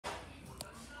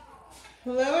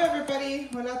Hello everybody,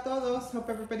 hola a todos, hope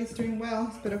everybody's doing well,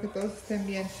 espero que todos estén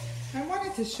bien. I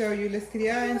wanted to show you, les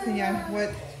quería enseñar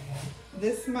what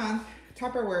this month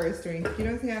Tupperware is doing.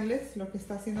 Quiero enseñarles lo que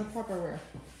está haciendo Tupperware.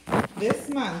 This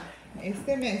month,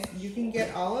 este mes, you can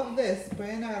get all of this,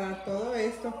 pueden agarrar todo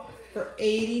esto for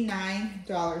 $89,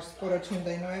 por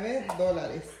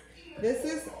 $89. This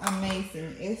is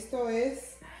amazing, esto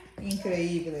es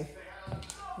increíble.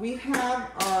 We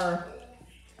have our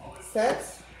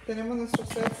sets. Tenemos nuestros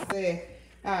sets de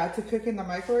to cook in the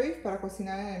microwave, para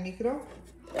cocinar en el micro,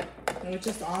 which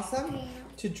is awesome.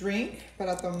 To drink,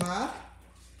 para tomar.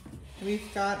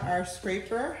 We've got our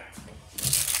scraper,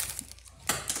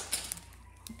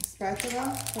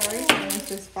 spatula,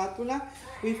 nuestra espátula.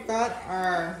 We've got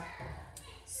our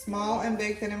small and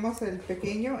big, tenemos el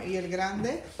pequeño y el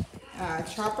grande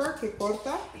chopper que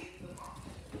corta.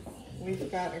 We've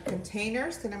got our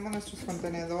containers, tenemos nuestros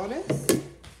contenedores.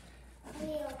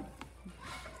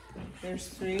 There's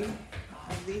 3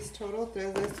 of these total,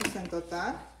 3 de estos en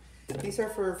total. These are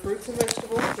for fruits and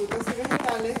vegetables, frutas y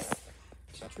vegetales.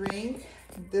 To drink,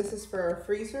 this is for our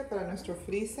freezer, para nuestro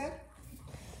freezer.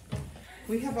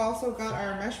 We have also got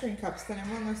our measuring cups,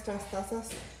 tenemos nuestras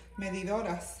tazas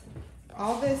medidoras.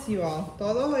 All this, you all,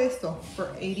 todo esto for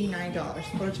 $89,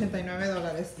 por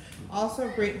 $89. Also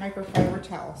great microfiber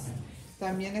towels.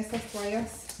 También estas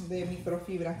toallas de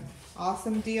microfibra.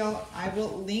 Awesome deal. I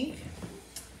will link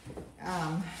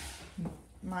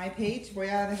my page. Voy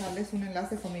a dejarles un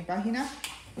enlace con mi página.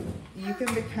 You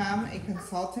can become a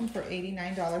consultant for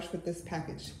 $89 with this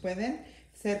package. Pueden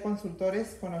ser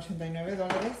consultores con $89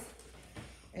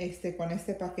 con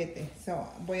este paquete. So,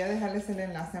 voy a dejarles el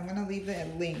enlace. I'm going to leave the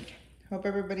link. Hope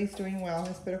everybody's doing well.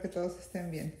 Espero que todos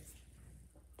estén bien.